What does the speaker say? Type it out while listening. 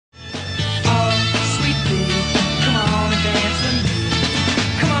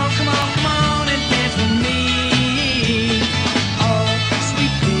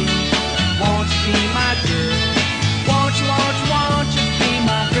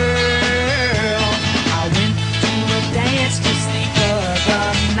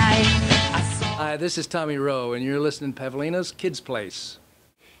this is Tommy Roe, and you're listening to Pavlina's Kidz Place.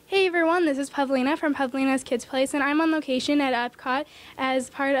 Hey everyone, this is Pavlina from Pavlina's Kidz Place, and I'm on location at Epcot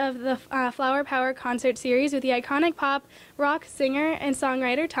as part of the Flower Power concert series with the iconic pop rock singer and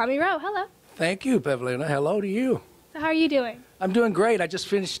songwriter Tommy Roe. Hello. Thank you, Pavlina. Hello to you. So how are you doing? I'm doing great. I just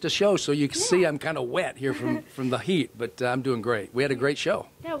finished the show, so you can see I'm kind of wet here from the heat, but I'm doing great. We had a great show.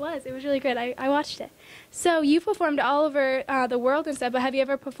 Yeah, it was. It was really good. I watched it. So you performed all over the world and stuff, but have you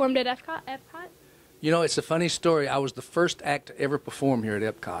ever performed at Epcot? You know, it's a funny story. I was the first act to ever perform here at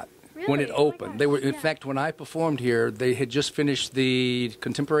Epcot. Really? When it opened. They were, in fact, when I performed here, they had just finished the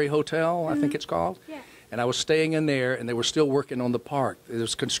Contemporary Hotel, I think it's called. Yeah. And I was staying in there, and they were still working on the park. There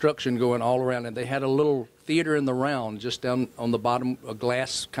was construction going all around, and they had a little theater in the round just down on the bottom, a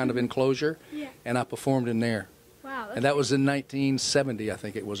glass kind of enclosure. Yeah. And I performed in there. Wow. And that was in 1970, I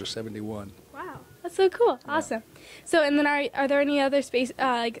think it was, or 71. Wow. That's so cool. Yeah. Awesome. So, and then are there any other places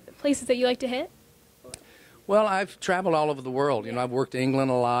that you like to hit? Well, I've traveled all over the world. You know, I've worked in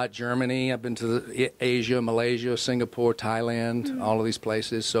England a lot, Germany. I've been to Asia, Malaysia, Singapore, Thailand, all of these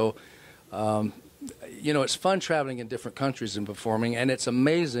places. So, you know, it's fun traveling in different countries and performing, and it's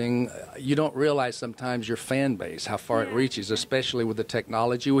amazing. You don't realize sometimes your fan base, how far it reaches, especially with the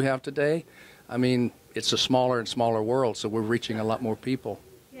technology we have today. I mean, it's a smaller and smaller world, so we're reaching a lot more people.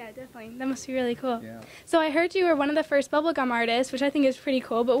 Yeah, definitely. That must be really cool. Yeah. So I heard you were one of the first bubblegum artists, which I think is pretty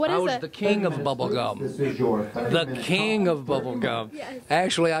cool, but what is it? I was the king of bubblegum. The king of bubblegum. Yes.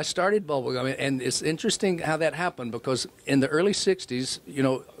 Actually, I started bubblegum, and it's interesting how that happened, because in the early 60s, you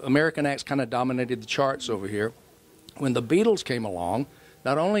know, American acts kind of dominated the charts over here. When the Beatles came along,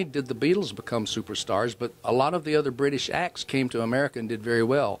 not only did the Beatles become superstars, but a lot of the other British acts came to America and did very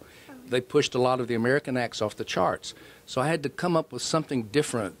well. They pushed a lot of the American acts off the charts. So I had to come up with something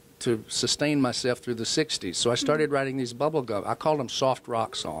different to sustain myself through the 60s. So I started writing these bubblegum, I called them soft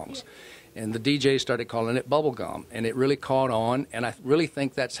rock songs. And the DJ started calling it bubblegum. And it really caught on. And I really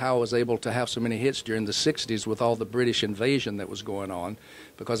think that's how I was able to have so many hits during the 60s with all the British invasion that was going on,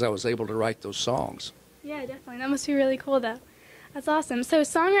 because I was able to write those songs. Yeah, definitely. That must be really cool, though. That's awesome. So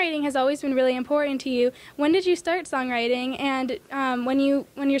songwriting has always been really important to you. When did you start songwriting? And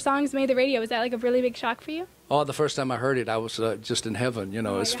when your songs made the radio, was that like a really big shock for you? Oh, the first time I heard it, I was just in heaven. You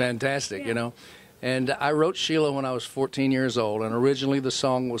know, it's fantastic, you know. And I wrote Sheila when I was 14 years old. And originally the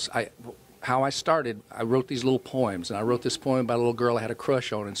song was, how I started, I wrote these little poems. And I wrote this poem about a little girl I had a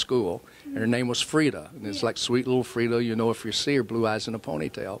crush on in school. And her name was Frida. And it's like, sweet little Frida, you know if you see her, blue eyes in a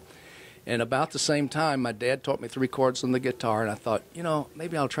ponytail. And about the same time, my dad taught me 3 chords on the guitar, and I thought, you know,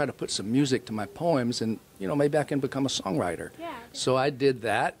 maybe I'll try to put some music to my poems, and, you know, maybe I can become a songwriter. Yeah. So I did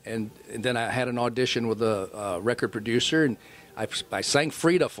that, and then I had an audition with a record producer, and I sang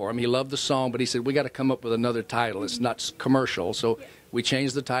Frida for him. He loved the song, but he said, we got to come up with another title. It's not commercial. So we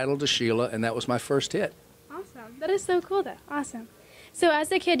changed the title to Sheila, and that was my first hit. Awesome. That is so cool, though. Awesome. So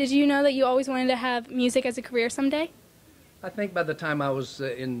as a kid, did you know that you always wanted to have music as a career someday? I think by the time I was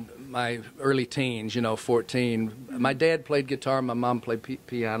in my early teens, you know, 14, my dad played guitar, my mom played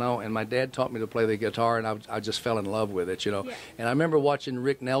piano, and my dad taught me to play the guitar, and I just fell in love with it, you know. Yeah. And I remember watching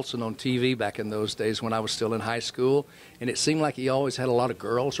Rick Nelson on TV back in those days when I was still in high school, and it seemed like he always had a lot of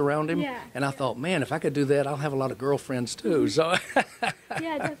girls around him. Yeah. And I thought, man, if I could do that, I'll have a lot of girlfriends too. So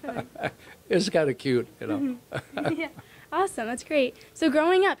yeah, definitely. It's kind of cute, you know. Yeah. Awesome, that's great. So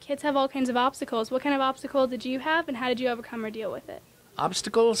growing up, kids have all kinds of obstacles. What kind of obstacle did you have, and how did you overcome or deal with it?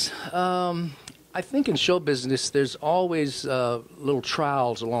 Obstacles? I think in show business, there's always little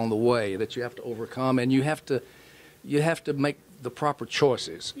trials along the way that you have to overcome, and you have to make the proper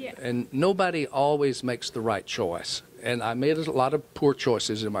choices. Yeah. And nobody always makes the right choice. And I made a lot of poor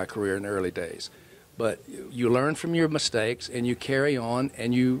choices in my career in the early days. But you learn from your mistakes, and you carry on,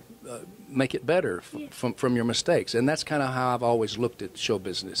 and you make it better from your mistakes. And that's kind of how I've always looked at show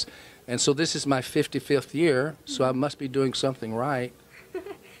business. And so this is my 55th year, so I must be doing something right.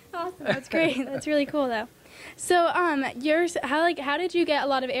 Awesome. That's great. That's really cool, though. So, how did you get a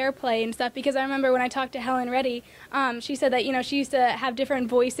lot of airplay and stuff? Because I remember when I talked to Helen Reddy, she said that, you know, she used to have different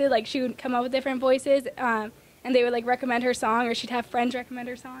voices, like she would come up with different voices, and they would like recommend her song, or she'd have friends recommend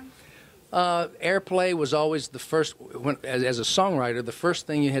her song. Airplay was always the first, as a songwriter, the first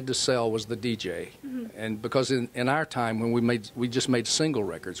thing you had to sell was the DJ. And because in our time, when we just made single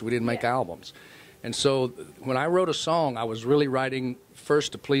records, we didn't make albums. And so when I wrote a song, I was really writing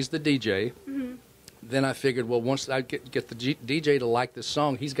first to please the DJ. Then I figured, well, once I get the DJ to like this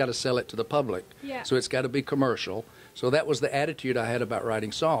song, he's got to sell it to the public. Yeah. So it's got to be commercial. So that was the attitude I had about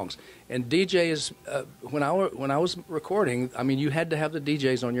writing songs. And DJs, when I was recording, I mean, you had to have the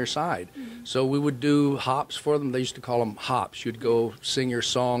DJs on your side. So we would do hops for them. They used to call them hops. You'd go sing your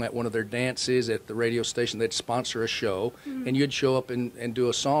song at one of their dances at the radio station. They'd sponsor a show, and you'd show up and do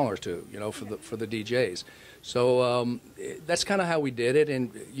a song or two, you know, for the DJs. So that's kind of how we did it.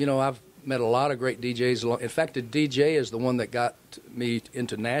 And, you know, I've met a lot of great DJs. In fact, the DJ is the one that got me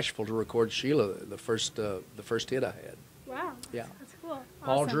into Nashville to record Sheila, the first hit I had. Wow. Yeah. That's cool.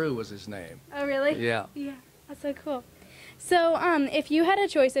 Paul Awesome. Drew was his name. Oh, really? Yeah. Yeah. That's so cool. So, if you had a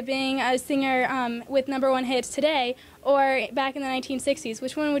choice of being a singer with #1 hits today or back in the 1960s,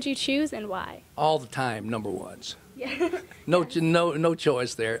 which one would you choose and why? All the time, #1s. Yeah. No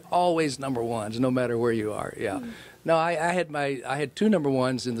choice there. Always #1s, no matter where you are. Yeah. No, I had two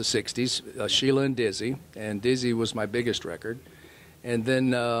 #1s in the '60s, Sheila and Dizzy was my biggest record, and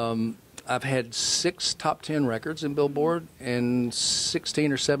then I've had 6 top 10 records in Billboard and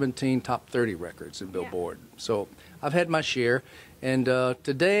 16 or 17 top 30 records in Billboard. So I've had my share, and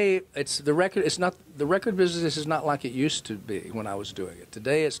today the record business is not like it used to be when I was doing it.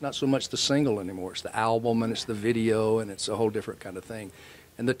 Today it's not so much the single anymore. It's the album and it's the video and it's a whole different kind of thing.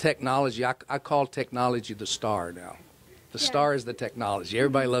 And the technology, I call technology the star now. The star is the technology.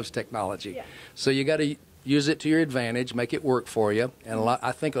 Everybody loves technology. Yeah. So you got to use it to your advantage, make it work for you. And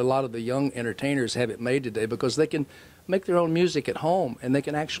I think a lot of the young entertainers have it made today because they can make their own music at home and they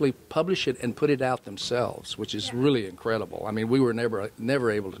can actually publish it and put it out themselves, which is really incredible. I mean, we were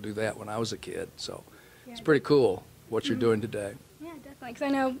never able to do that when I was a kid. So it's pretty cool what you're doing today. Yeah, definitely. Because I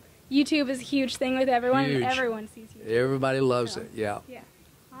know YouTube is a huge thing with everyone. Huge. Everyone sees YouTube. Everybody loves it, yeah. Yeah.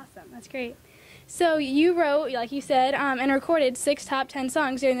 Awesome. That's great. So you wrote, like you said, and recorded 6 top 10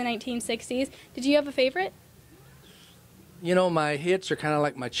 songs during the 1960s. Did you have a favorite? You know, my hits are kind of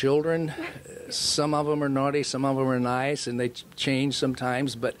like my children. Some of them are naughty, some of them are nice, and they change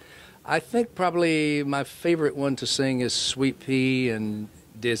sometimes. But I think probably my favorite one to sing is Sweet Pea and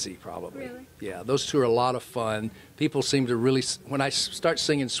Dizzy, probably. Really? Yeah, those two are a lot of fun. People seem to really, when I start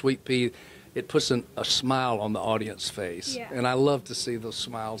singing Sweet Pea, it puts a smile on the audience face. Yeah. And I love to see those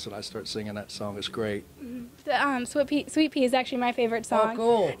smiles when I start singing that song. It's great. The, Sweet Pea is actually my favorite song. Oh,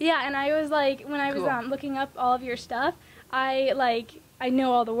 cool. Yeah, and I was like, when I was looking up all of your stuff, I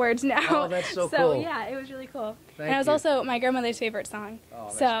know all the words now. Oh, that's so cool. So yeah, it was really cool. Thank and it was you. also my grandmother's favorite song. Oh,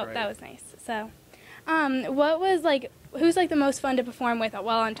 that's so great. that was nice. So, who's like the most fun to perform with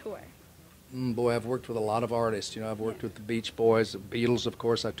while on tour? Boy, I've worked with a lot of artists. You know, I've worked with the Beach Boys, the Beatles, of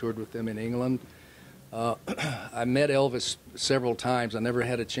course. I toured with them in England. I met Elvis several times. I never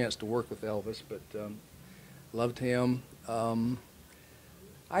had a chance to work with Elvis, but loved him.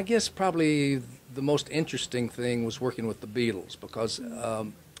 I guess probably the most interesting thing was working with the Beatles because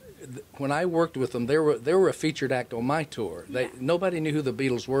when I worked with them, they were a featured act on my tour. Nobody knew who the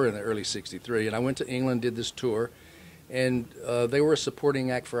Beatles were in the early '63, and I went to England, did this tour, and they were a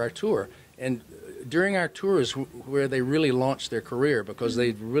supporting act for our tour. And during our tours where they really launched their career because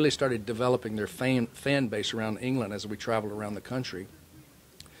they really started developing their fan base around England as we traveled around the country.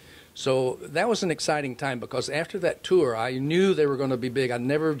 So that was an exciting time because after that tour, I knew they were going to be big. I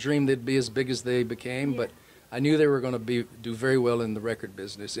never dreamed they'd be as big as they became, but I knew they were going to do very well in the record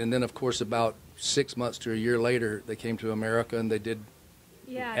business. And then, of course, about 6 months to a year later, they came to America and they did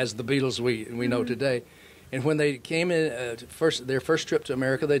as the Beatles we know today. And when they came in, their first trip to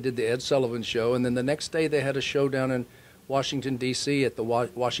America, they did the Ed Sullivan Show. And then the next day, they had a show down in Washington, D.C. at the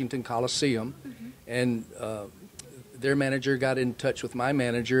Washington Coliseum. And their manager got in touch with my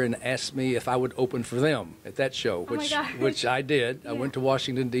manager and asked me if I would open for them at that show, which I did. I went to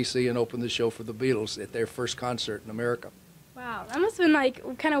Washington, D.C. and opened the show for the Beatles at their first concert in America. Wow, that must have been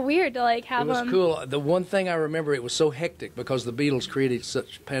like kind of weird to like have them. It was cool. The one thing I remember, it was so hectic because the Beatles created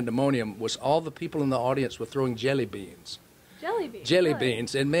such pandemonium, was all the people in the audience were throwing jelly beans. Jelly beans? Jelly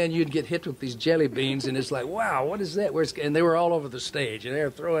beans. And man, you'd get hit with these jelly beans and it's like, wow, what is that? And they were all over the stage and they were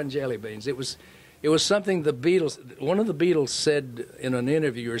throwing jelly beans. It was something one of the Beatles said in an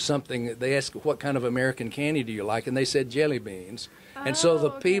interview or something, they asked, what kind of American candy do you like? And they said jelly beans. And so the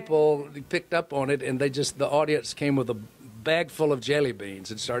people picked up on it and the audience came with a bag full of jelly beans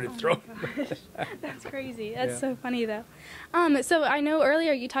and started throwing them. That's crazy. That's so funny though. So I know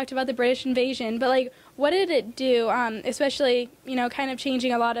earlier you talked about the British invasion, but like what did it do, especially, you know, kind of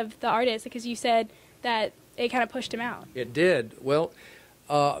changing a lot of the artists because you said that it kind of pushed them out. It did. Well,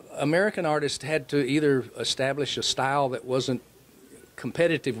 American artists had to either establish a style that wasn't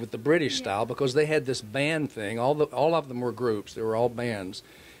competitive with the British style because they had this band thing. All of them were groups. They were all bands.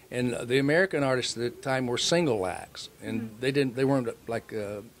 And the American artists at the time were single acts, and they weren't like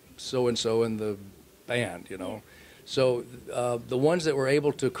so and so in the band, you know. So the ones that were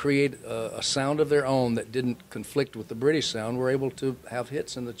able to create a sound of their own that didn't conflict with the British sound were able to have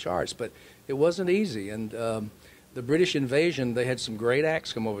hits in the charts. But it wasn't easy. And the British invasion, they had some great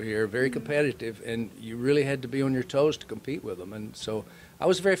acts come over here, very competitive, and you really had to be on your toes to compete with them. And so I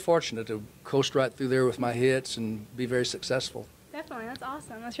was very fortunate to coast right through there with my hits and be very successful. Definitely, that's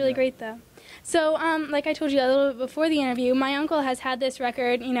awesome. That's really great, though. So, like I told you a little bit before the interview, my uncle has had this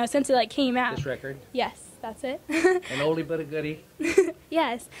record, you know, since it came out. This record? Yes, that's it. An oldie but a goodie.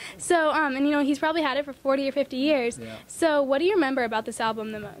 Yes. So, and you know, he's probably had it for 40 or 50 years. Yeah. So, what do you remember about this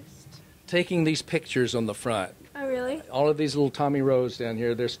album the most? Taking these pictures on the front. Oh, really? All of these little Tommy Roes down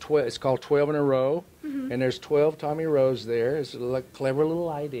here. There's 12. It's called 12 in a row, and there's 12 Tommy Roes there. It's a clever little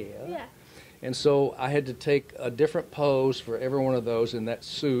idea. Yeah. And so I had to take a different pose for every one of those in that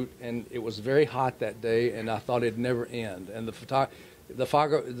suit, and it was very hot that day, and I thought it'd never end. And the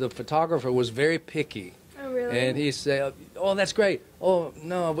photographer was very picky. Oh, really? And he said, "Oh, that's great. Oh,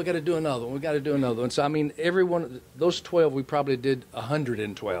 no, we got to do another one. We got to do another one." So I mean, every one, those 12, we probably did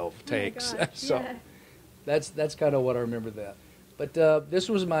 112 takes. Oh my gosh, So yeah. that's kind of what I remember that. But this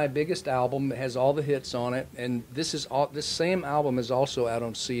was my biggest album. It has all the hits on it, and this same album is also out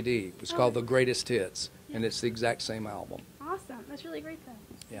on CD. It's called The Greatest Hits, and it's the exact same album. Awesome. That's really great, though.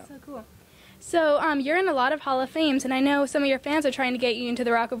 Yeah. That's so cool. So, you're in a lot of Hall of Fames, and I know some of your fans are trying to get you into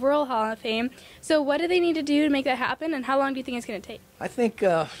the Rock and Roll Hall of Fame. So, what do they need to do to make that happen, and how long do you think it's going to take? I think,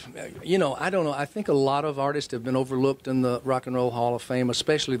 you know, I don't know. I think a lot of artists have been overlooked in the Rock and Roll Hall of Fame,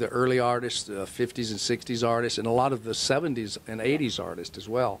 especially the early artists, 50s and 60s artists, and a lot of the 70s and 80s artists as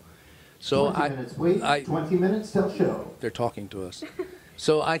well. So 20 minutes. Wait, 20 minutes till show. They're talking to us.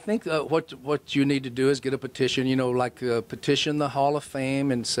 So I think what you need to do is get a petition, you know, like petition the Hall of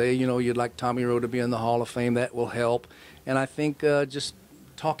Fame and say, you know, you'd like Tommy Roe to be in the Hall of Fame. That will help. And I think just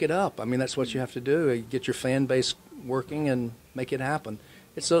talk it up. I mean, that's what you have to do. Get your fan base working and make it happen.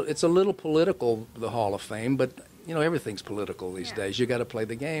 It's a little political, the Hall of Fame, but, you know, everything's political these days. You got to play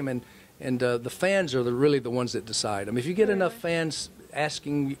the game. And the fans are really the ones that decide. I mean, if you get enough fans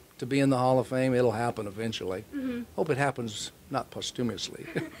asking to be in the Hall of Fame, it'll happen eventually. Hope it happens not posthumously.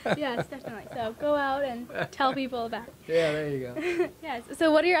 Yes, definitely. So, go out and tell people about it. Yeah, there you go. Yes.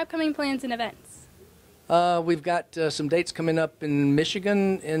 So, what are your upcoming plans and events? We've got some dates coming up in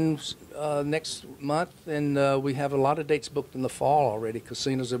Michigan in next month, and we have a lot of dates booked in the fall already.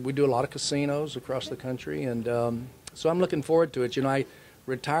 Casinos, we do a lot of casinos across the country, and so I'm looking forward to it. You know, I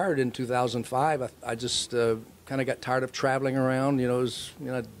retired in 2005. I just kind of got tired of traveling around. You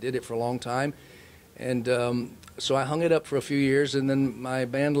know, I did it for a long time, and so I hung it up for a few years, and then my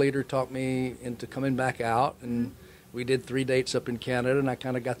band leader talked me into coming back out, and we did 3 dates up in Canada, and I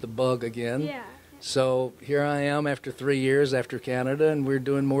kind of got the bug again. Yeah. So here I am after 3 years after Canada, and we're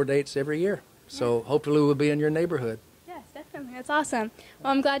doing more dates every year. So hopefully we'll be in your neighborhood. Yes, definitely. That's awesome.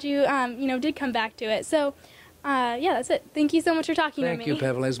 Well, I'm glad you, you know, did come back to it. So, yeah, that's it. Thank you so much for talking to me. Thank you,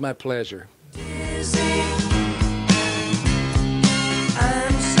 Pavlina. It's my pleasure. Dizzy.